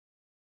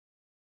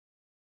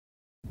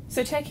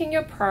So taking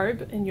your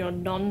probe in your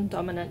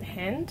non-dominant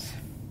hand,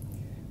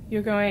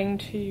 you're going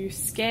to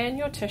scan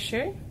your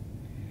tissue,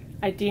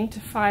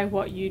 identify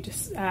what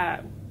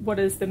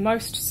is the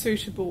most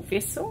suitable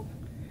vessel,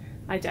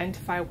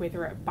 identify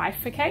whether it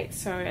bifurcates.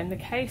 So in the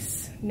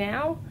case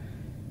now,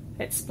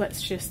 it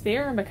splits just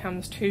there and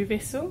becomes 2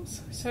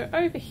 vessels. So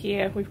over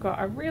here we've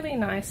got a really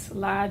nice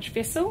large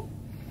vessel.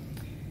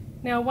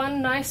 Now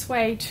one nice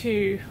way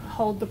to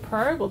hold the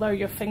probe, although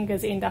your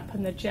fingers end up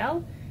in the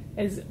gel,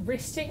 is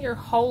resting your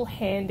whole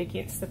hand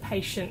against the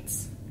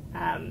patient's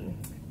arm,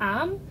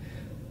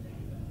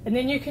 and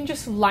then you can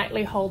just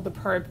lightly hold the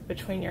probe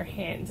between your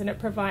hands, and it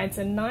provides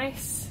a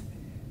nice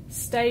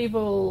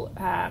stable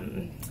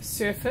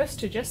surface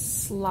to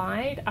just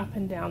slide up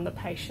and down the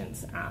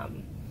patient's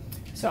arm.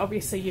 So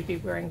obviously you'd be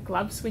wearing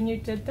gloves when you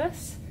did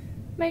this.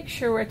 Make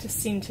sure to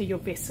center your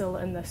vessel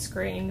in the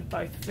screen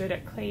both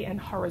vertically and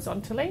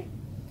horizontally.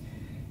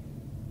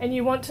 And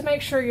you want to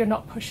make sure you're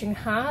not pushing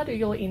hard or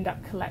you'll end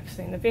up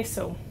collapsing the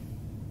vessel.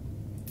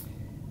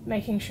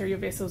 Making sure your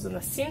vessel's in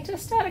the center,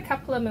 start a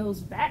couple of mils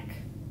back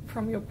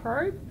from your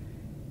probe,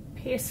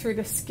 pierce through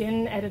the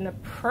skin at an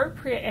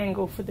appropriate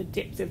angle for the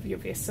depth of your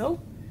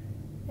vessel,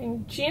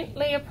 and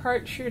gently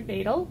approach your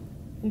needle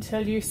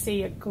until you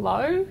see a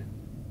glow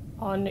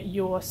on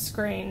your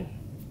screen.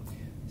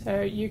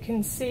 So you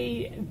can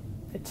see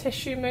the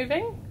tissue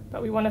moving,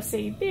 but we want to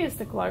see there's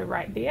the glow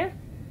right there.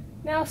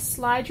 Now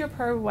slide your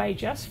probe away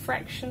just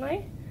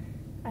fractionally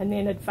and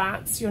then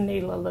advance your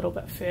needle a little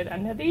bit further.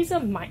 Now these are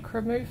micro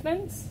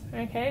movements,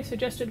 okay? So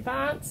just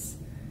advance,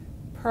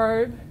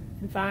 probe,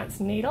 advance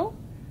needle,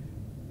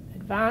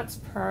 advance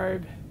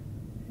probe,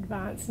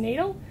 advance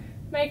needle,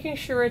 making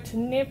sure to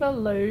never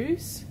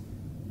lose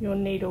your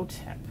needle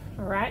tip,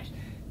 all right?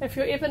 If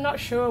you're ever not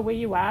sure where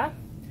you are,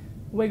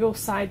 wiggle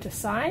side to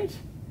side,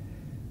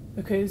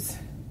 because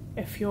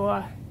if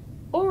you're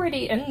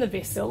already in the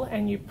vessel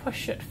and you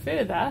push it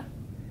further,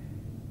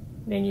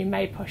 then you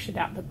may push it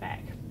out the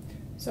back.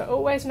 So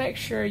always make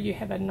sure you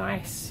have a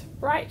nice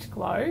bright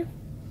glow.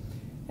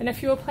 And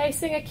if you were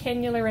placing a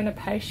cannula in a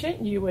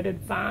patient, you would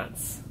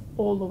advance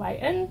all the way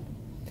in.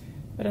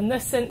 But in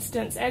this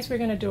instance, as we're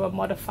going to do a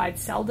modified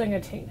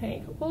Seldinger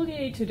technique, all you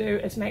need to do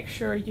is make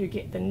sure you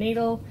get the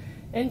needle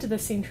into the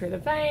center of the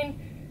vein,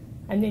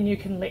 and then you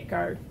can let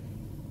go.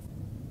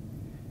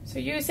 So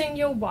using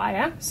your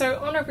wire, so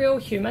on a real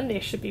human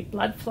there should be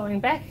blood flowing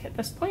back at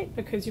this point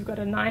because you've got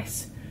a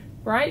nice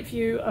bright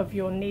view of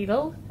your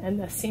needle in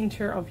the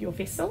center of your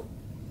vessel.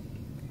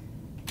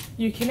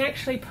 You can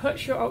actually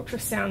put your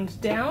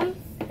ultrasound down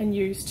and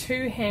use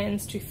 2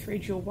 hands to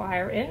thread your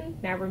wire in.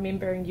 Now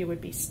remembering you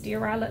would be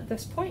sterile at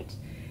this point,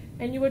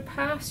 and you would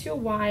pass your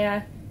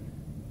wire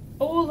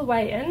all the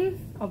way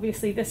in.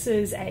 Obviously this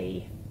is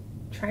a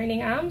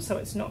training arm, so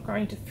it's not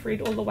going to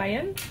thread all the way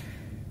in.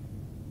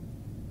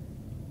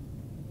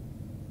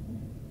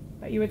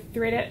 But you would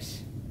thread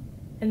it,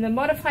 and the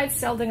modified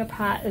Seldinger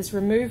part is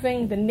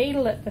removing the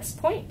needle at this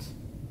point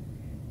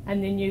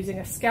and then using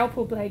a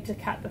scalpel blade to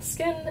cut the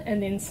skin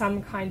and then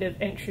some kind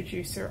of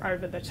introducer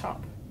over the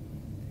top.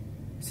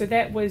 So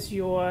that was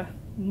your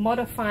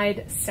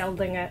modified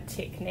Seldinger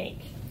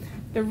technique.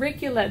 The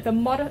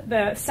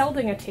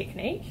Seldinger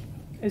technique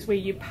is where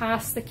you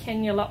pass the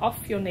cannula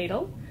off your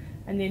needle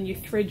and then you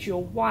thread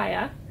your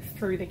wire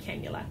through the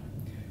cannula.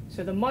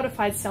 So the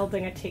modified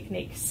Seldinger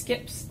technique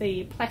skips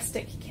the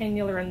plastic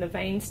cannula in the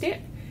vein step,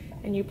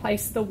 and you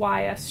place the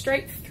wire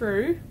straight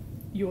through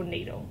your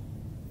needle.